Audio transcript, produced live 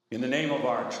In the name of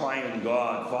our triune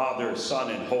God, Father, Son,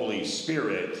 and Holy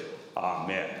Spirit,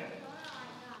 Amen.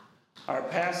 Our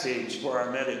passage for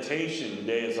our meditation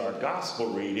today is our gospel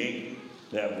reading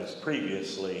that was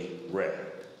previously read.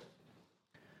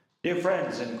 Dear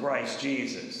friends in Christ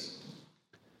Jesus,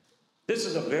 this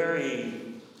is a very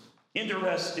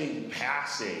interesting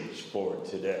passage for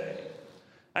today.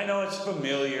 I know it's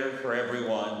familiar for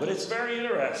everyone, but it's very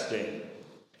interesting.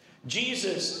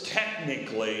 Jesus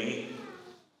technically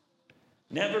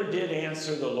never did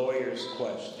answer the lawyer's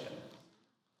question,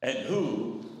 and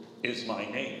who is my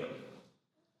neighbor?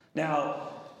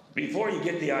 Now, before you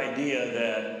get the idea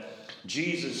that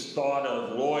Jesus thought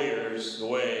of lawyers the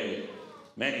way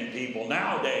many people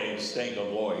nowadays think of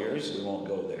lawyers, we won't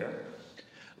go there,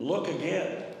 look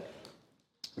again,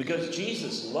 because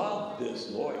Jesus loved this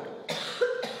lawyer.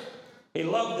 He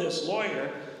loved this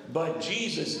lawyer, but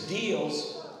Jesus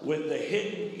deals with the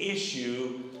hidden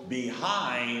issue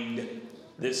behind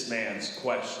this man's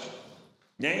question.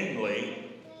 Namely,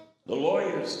 the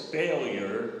lawyer's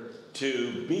failure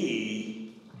to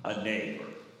be a neighbor.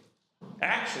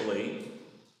 Actually,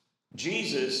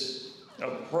 Jesus'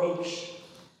 approach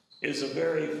is a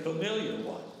very familiar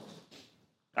one.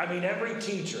 I mean, every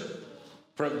teacher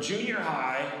from junior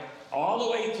high all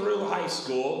the way through high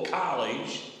school,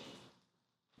 college,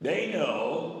 they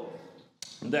know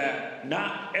that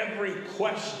not every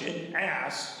question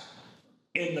asked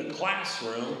in the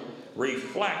classroom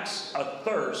reflects a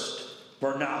thirst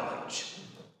for knowledge.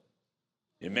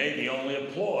 It may be only a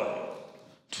ploy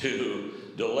to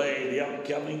delay the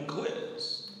upcoming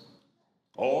quiz.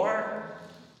 Or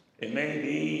it may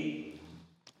be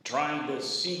trying to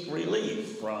seek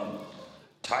relief from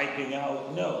typing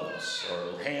out notes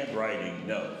or handwriting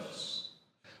notes.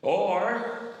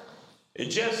 Or it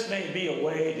just may be a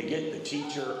way to get the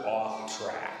teacher off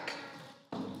track.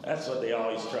 That's what they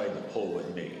always tried to pull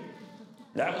with me.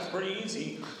 That was pretty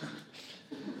easy.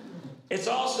 It's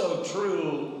also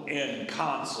true in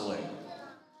counseling.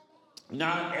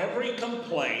 Not every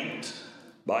complaint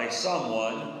by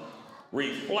someone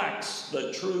reflects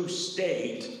the true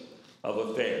state of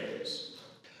affairs.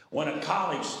 When a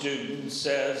college student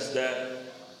says that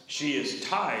she is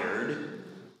tired,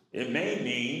 it may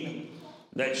mean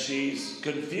that she's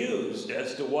confused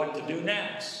as to what to do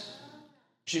next.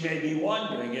 She may be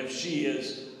wondering if she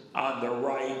is on the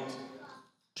right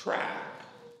track,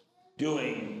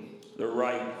 doing the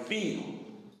right field.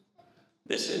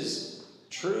 This is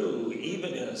true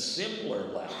even in a simpler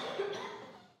level.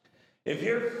 If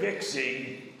you're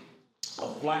fixing a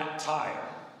flat tire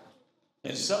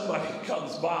and somebody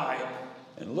comes by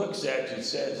and looks at you and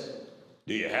says,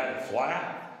 "Do you have it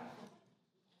flat?"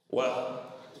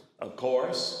 Well, of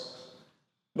course,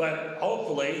 but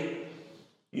hopefully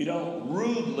you don't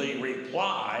rudely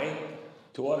reply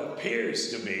to what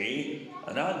appears to be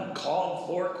an uncalled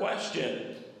for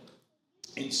question.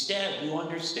 Instead, you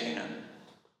understand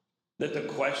that the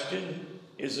question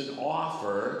is an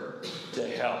offer to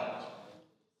help.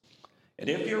 And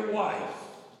if your wife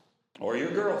or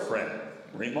your girlfriend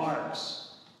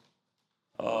remarks,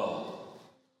 "Oh,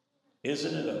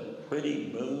 isn't it a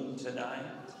pretty moon tonight?"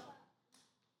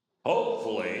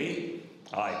 Hopefully,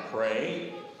 I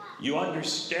pray, you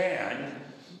understand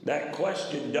that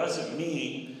question doesn't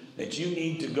mean that you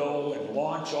need to go and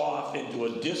launch off into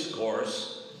a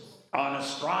discourse on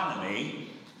astronomy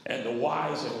and the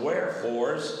whys and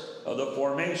wherefores of the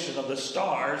formation of the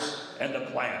stars and the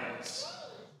planets.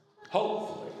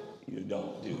 Hopefully, you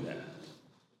don't do that.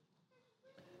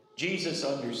 Jesus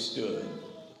understood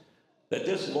that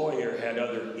this lawyer had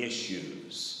other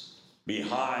issues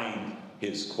behind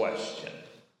his question.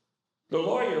 The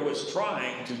lawyer was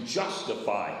trying to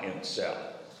justify himself.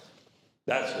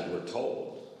 That's what we're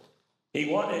told. He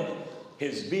wanted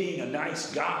his being a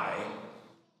nice guy,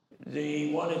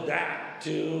 he wanted that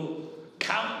to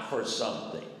count for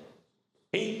something.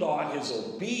 He thought his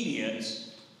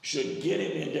obedience should get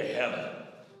him into heaven.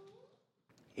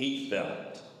 He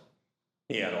felt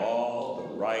he had all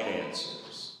the right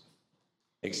answers.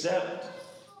 Except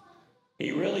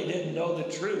he really didn't know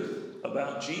the truth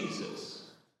about Jesus,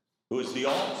 who is the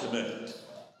ultimate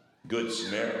Good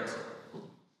Samaritan,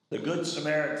 the Good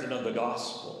Samaritan of the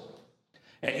gospel.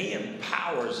 And he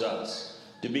empowers us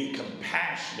to be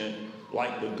compassionate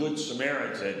like the Good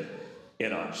Samaritan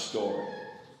in our story.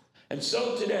 And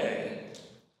so today,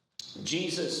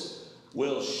 Jesus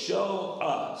will show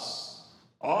us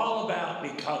all about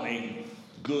becoming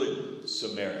Good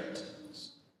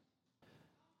Samaritans.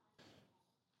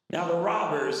 Now, the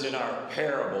robbers in our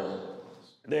parable,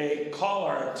 they call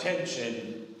our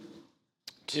attention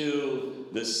to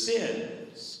the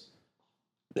sins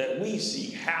that we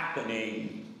see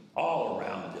happening all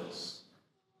around us.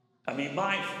 I mean,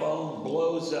 my phone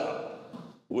blows up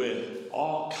with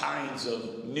all kinds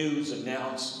of news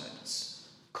announcements,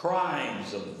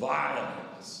 crimes of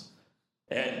violence,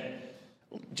 and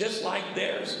just like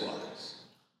theirs was.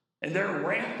 And they're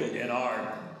rampant in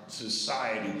our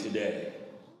society today.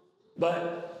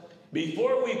 But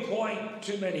before we point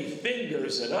too many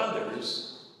fingers at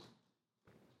others,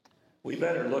 we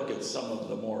better look at some of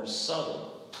the more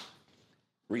subtle,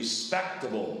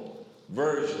 respectable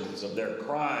versions of their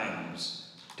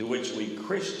crimes to which we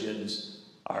Christians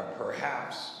are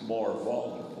perhaps more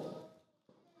vulnerable.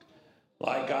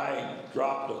 Like I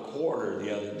dropped a quarter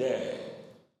the other day,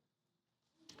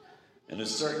 and a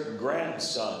certain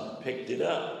grandson picked it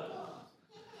up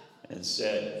and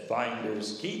said,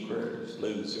 "Finders, keepers,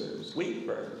 losers,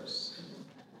 weepers."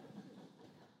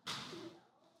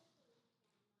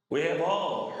 We have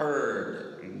all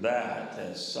heard that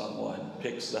as someone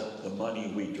picks up the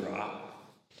money we drop,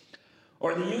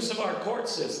 or the use of our court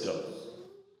system.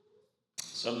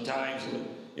 Sometimes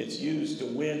it's used to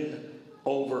win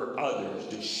over others,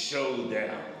 to show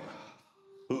them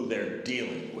who they're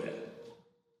dealing with.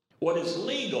 What is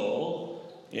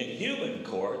legal in human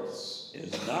courts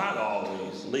is not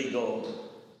always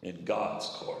legal in God's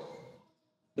court.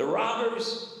 The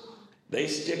robbers, they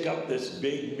stick up this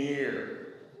big mirror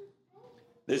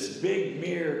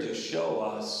to show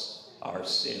us our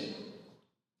sin.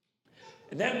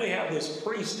 And then we have this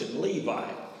priest and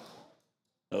Levite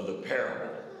of the parable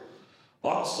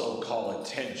also call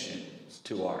attention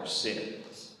to our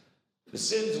sins. The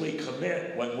sins we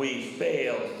commit when we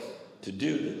fail to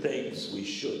do the things we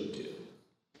should do.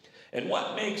 And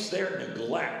what makes their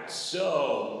neglect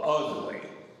so ugly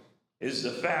is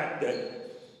the fact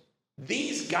that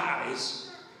these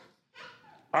guys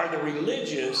are the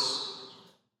religious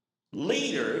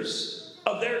leaders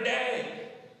of their day.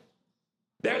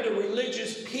 They're the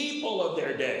religious people of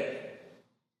their day.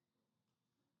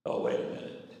 Oh, wait a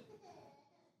minute.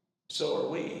 So are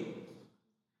we.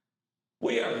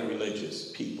 We are the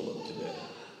religious people of today.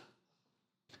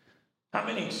 How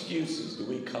many excuses do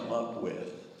we come up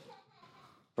with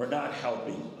for not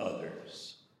helping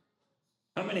others?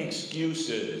 How many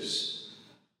excuses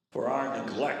for our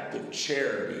neglect of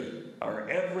charity are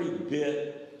every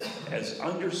bit as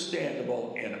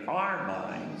understandable in our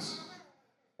minds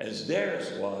as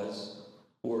theirs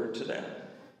were to them?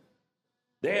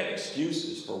 They had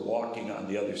excuses for walking on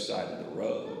the other side of the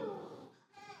road.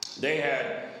 They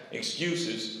had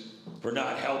excuses for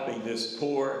not helping this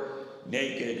poor,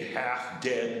 naked,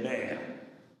 half-dead man.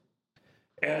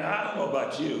 And I don't know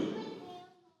about you,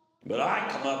 but I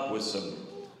come up with some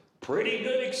pretty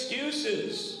good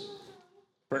excuses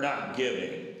for not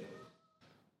giving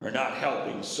or not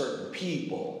helping certain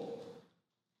people.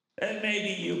 And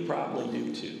maybe you probably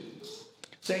do too.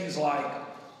 Things like,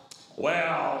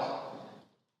 well,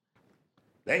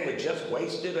 they would just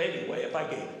waste it anyway if I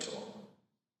gave it to them.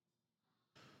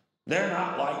 They're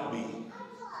not like me.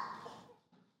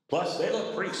 Plus, they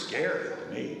look pretty scary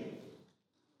to me.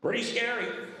 Pretty scary.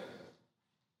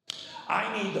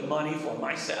 I need the money for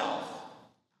myself.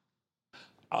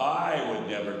 I would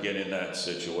never get in that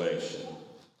situation.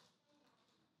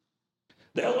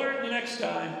 They'll learn the next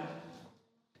time.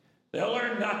 They'll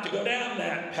learn not to go down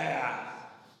that path.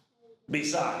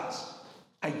 Besides,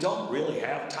 I don't really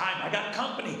have time. I got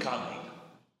company coming.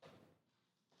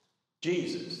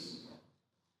 Jesus,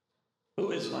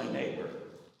 who is my neighbor?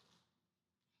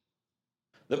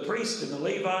 The priest and the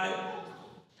Levite,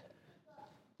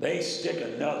 they stick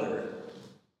another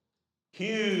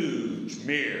huge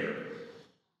mirror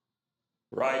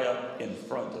right up in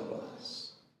front of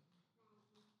us.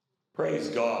 Praise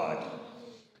God,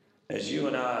 as you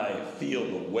and I feel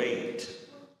the weight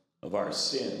of our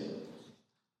sin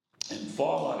and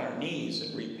fall on our knees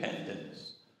in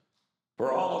repentance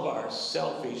for all of our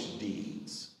selfish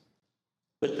deeds.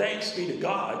 But thanks be to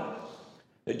God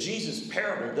that Jesus'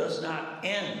 parable does not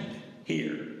end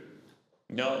here.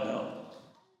 No.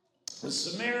 The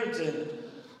Samaritan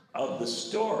of the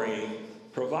story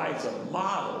provides a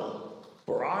model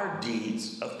for our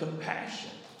deeds of compassion.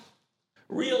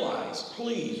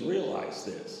 Please realize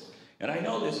this. And I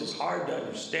know this is hard to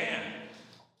understand,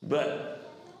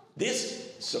 but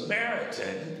this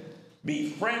Samaritan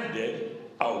befriended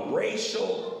a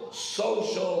racial,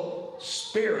 social,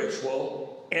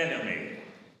 spiritual enemy.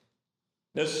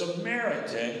 The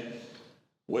Samaritan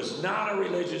was not a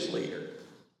religious leader.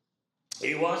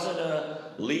 He wasn't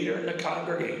a leader in the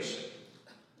congregation,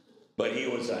 but he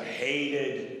was a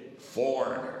hated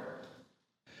foreigner.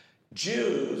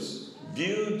 Jews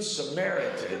viewed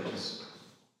Samaritans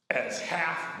as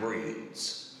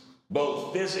half-breeds,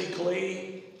 both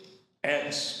physically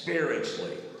and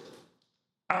spiritually.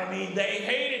 I mean, they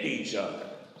hated each other.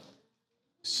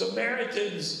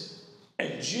 Samaritans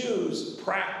and Jews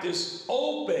practiced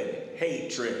open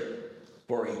hatred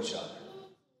for each other.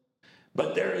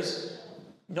 But there is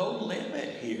no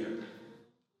limit here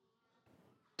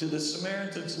to the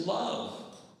Samaritan's love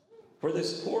for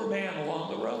this poor man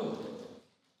along the road.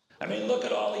 I mean, look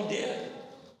at all he did.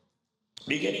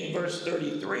 Beginning verse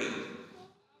 33.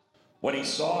 When he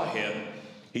saw him,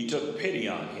 he took pity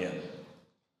on him.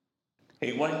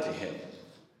 He went to him,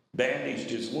 bandaged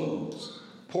his wounds,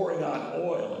 pouring on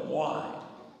oil and wine.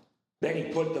 Then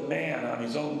he put the man on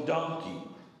his own donkey,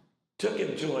 took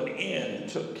him to an inn, and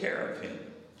took care of him.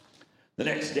 The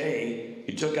next day,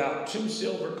 he took out 2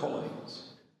 silver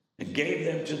coins and gave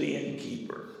them to the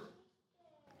innkeeper.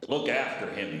 Look after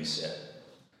him, he said,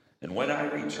 and when I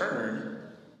return,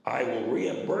 I will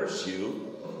reimburse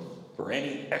you for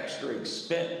any extra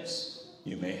expense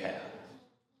you may have.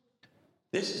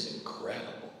 This is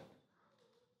incredible.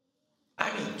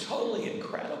 I mean, totally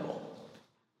incredible.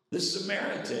 The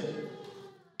Samaritan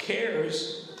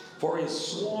cares for his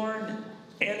sworn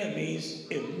enemy's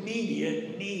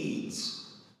immediate needs.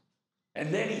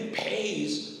 And then he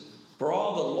pays for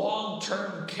all the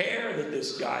long-term care that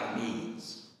this guy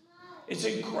needs. It's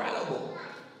incredible.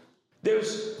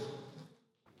 There's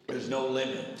no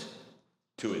limit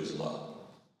to his love.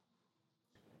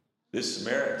 This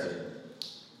Samaritan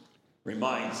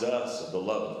reminds us of the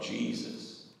love of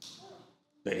Jesus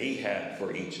that he had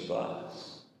for each of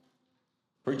us.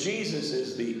 For Jesus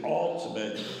is the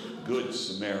ultimate good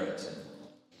Samaritan.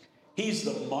 He's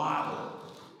the model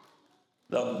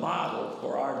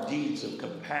for our deeds of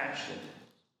compassion.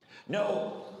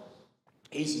 No,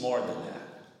 he's more than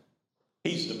that.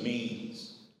 He's the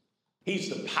means. He's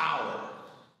the power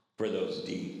for those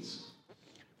deeds.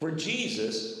 For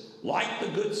Jesus, like the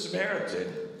Good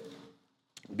Samaritan,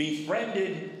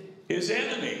 befriended his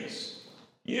enemies,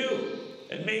 you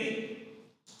and me.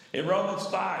 In Romans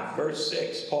 5, verse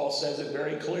 6, Paul says it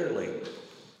very clearly.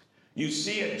 You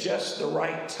see, at just the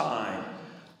right time,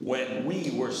 when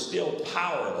we were still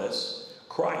powerless,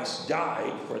 Christ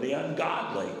died for the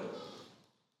ungodly.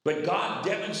 But God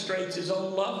demonstrates his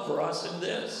own love for us in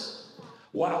this.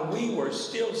 While we were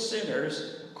still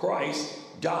sinners, Christ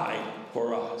died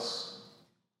for us.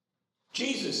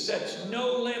 Jesus sets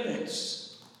no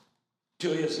limits to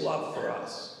his love for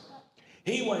us.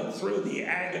 He went through the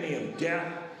agony of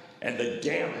death and the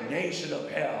damnation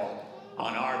of hell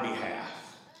on our behalf.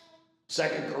 2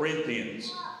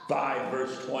 Corinthians 5,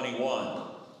 verse 21.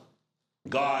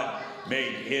 God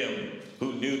made him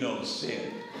who knew no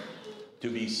sin to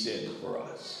be sin for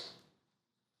us.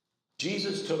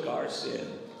 Jesus took our sin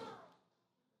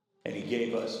and he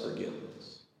gave us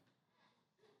forgiveness.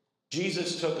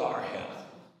 Jesus took our hell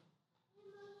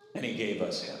and he gave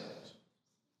us heaven.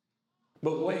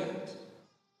 But wait,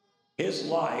 his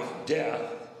life,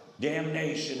 death,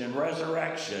 damnation, and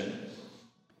resurrection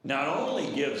not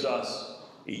only gives us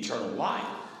eternal life,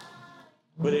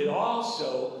 but it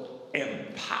also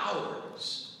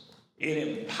empowers. It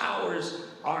empowers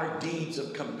our deeds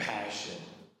of compassion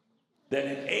that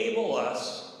enable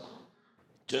us,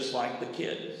 just like the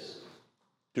kids,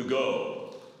 to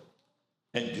go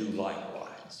and do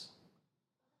likewise.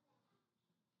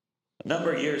 A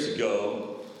number of years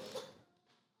ago,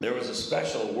 there was a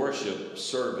special worship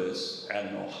service at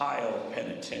an Ohio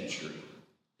penitentiary.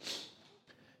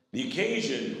 The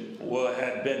occasion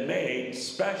had been made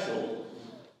special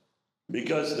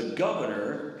because the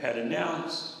governor had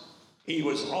announced he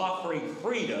was offering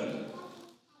freedom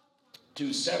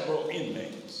to several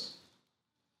inmates.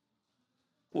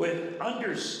 With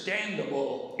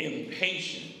understandable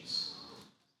impatience,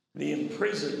 the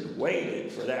imprisoned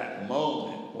waited for that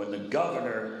moment when the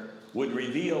governor would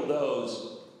reveal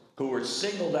those who were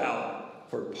singled out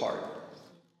for pardon.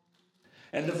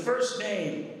 And the first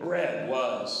name read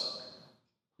was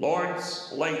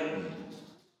Lawrence Layton.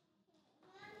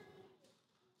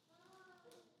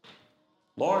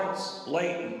 Lawrence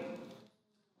Layton,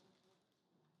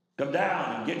 come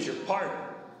down and get your pardon.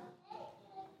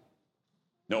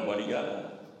 Nobody got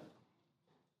up.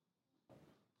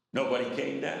 Nobody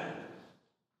came down.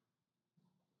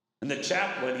 And the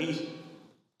chaplain,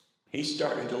 he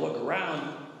started to look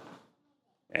around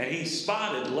and he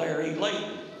spotted Larry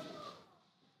Layton.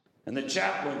 And the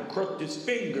chaplain crooked his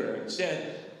finger and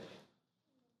said,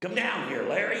 "Come down here,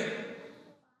 Larry.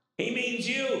 He means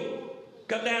you.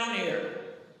 Come down here."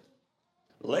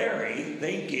 Larry,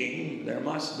 thinking there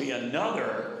must be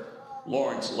another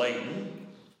Lawrence Layton,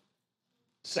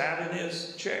 sat in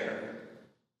his chair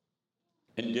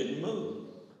and didn't move.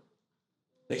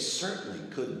 They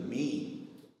certainly couldn't mean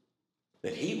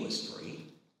that he was free.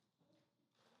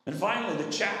 And finally,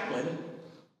 the chaplain,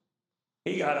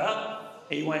 he got up,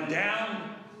 he went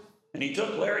down, and he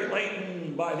took Larry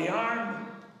Layton by the arm,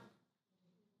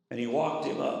 and he walked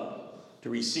him up to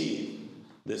receive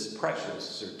this precious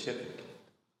certificate.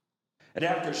 And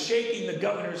after shaking the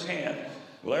governor's hand,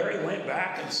 Larry went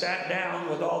back and sat down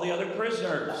with all the other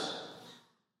prisoners.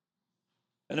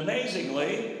 And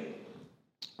amazingly,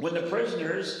 when the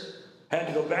prisoners had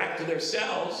to go back to their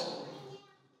cells,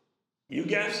 you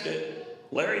guessed it,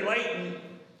 Larry Layton,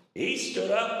 he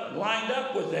stood up and lined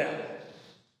up with them.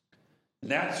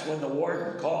 And that's when the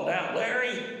warden called out,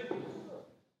 "Larry,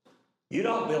 you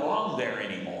don't belong there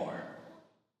anymore.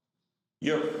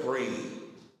 You're free.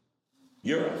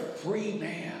 You're a free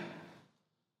man."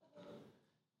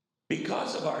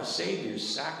 Because of our Savior's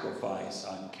sacrifice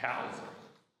on Calvary,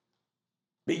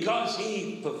 because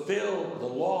he fulfilled the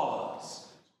laws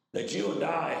that you and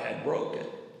I had broken,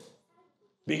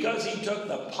 because he took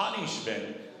the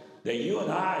punishment that you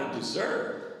and I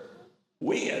deserve,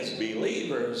 we as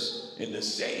believers in the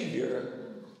Savior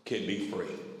can be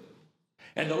free.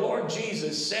 And the Lord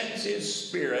Jesus sends his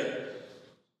Spirit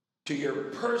to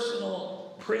your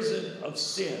personal prison of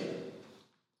sin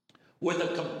with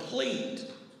a complete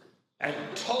and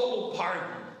total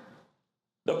pardon.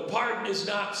 The pardon is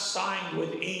not signed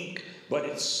with ink, but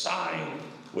it's signed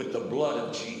with the blood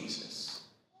of Jesus.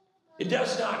 It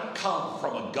does not come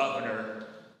from a governor.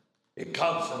 It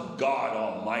comes from God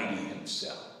Almighty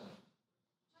himself.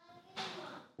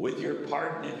 With your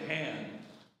pardon in hand,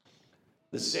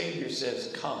 the Savior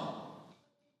says, come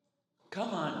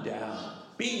on down.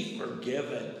 Be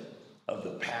forgiven of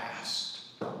the past.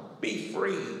 Be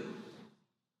free.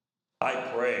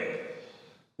 I pray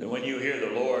that when you hear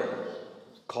the Lord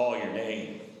call your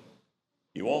name,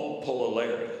 you won't pull a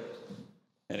Larry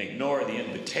and ignore the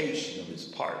invitation of his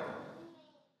pardon.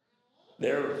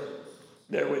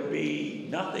 There would be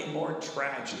nothing more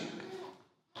tragic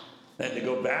than to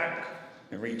go back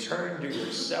and return to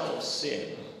your cell of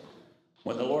sin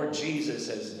when the Lord Jesus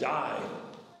has died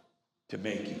to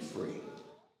make you free.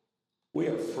 We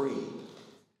are free.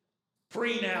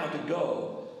 Free now to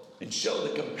go and show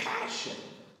the compassion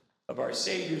of our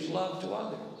Savior's love to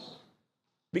others.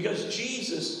 Because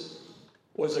Jesus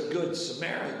was a good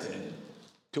Samaritan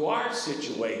to our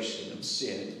situation of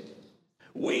sin.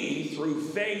 We, through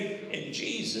faith in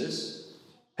Jesus,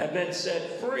 have been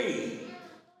set free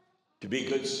to be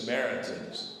good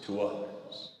Samaritans to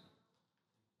others.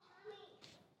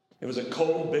 It was a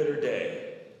cold, bitter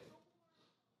day,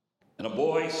 and a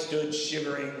boy stood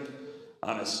shivering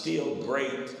on a steel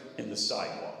grate in the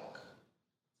sidewalk.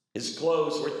 His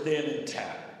clothes were thin and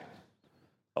tattered.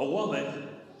 A woman,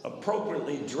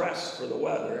 appropriately dressed for the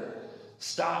weather,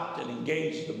 stopped and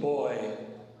engaged the boy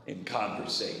in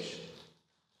conversation.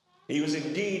 He was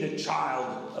indeed a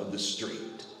child of the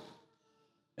street.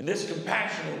 And this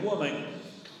compassionate woman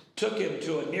took him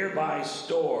to a nearby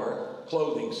store,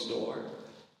 clothing store,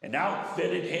 and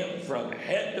outfitted him from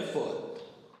head to foot.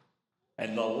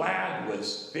 And the lad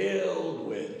was filled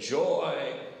with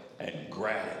joy and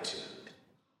gratitude.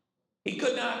 He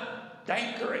could not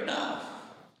thank her enough.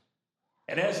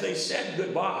 And as they said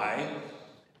goodbye,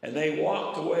 and they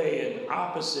walked away in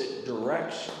opposite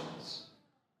directions,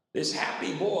 this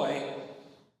happy boy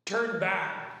turned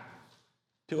back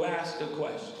to ask a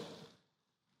question.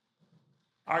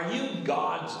 "Are you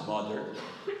God's mother?"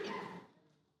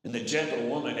 And the gentle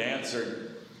woman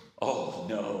answered, "Oh,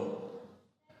 no,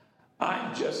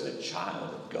 I'm just a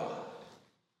child of God."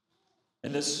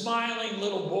 And the smiling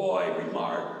little boy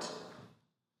remarked,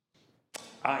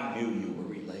 "I knew you were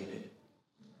related."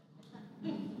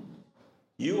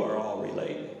 You are all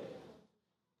related.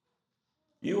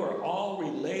 You are all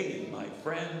related, my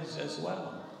friends, as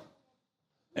well.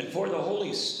 And for the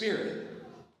Holy Spirit,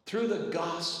 through the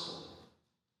gospel,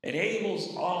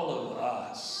 enables all of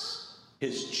us,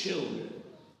 his children,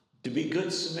 to be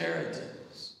good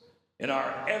Samaritans in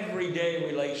our everyday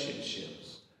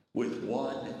relationships with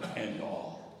one and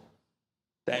all.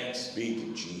 Thanks be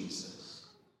to Jesus.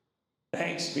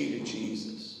 Thanks be to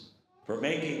Jesus for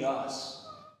making us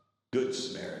good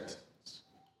Samaritans.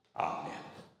 Amen.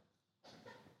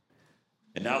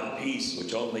 And now the peace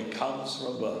which only comes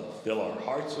from above fill our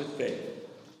hearts with faith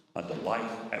unto life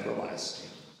everlasting.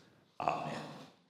 Amen.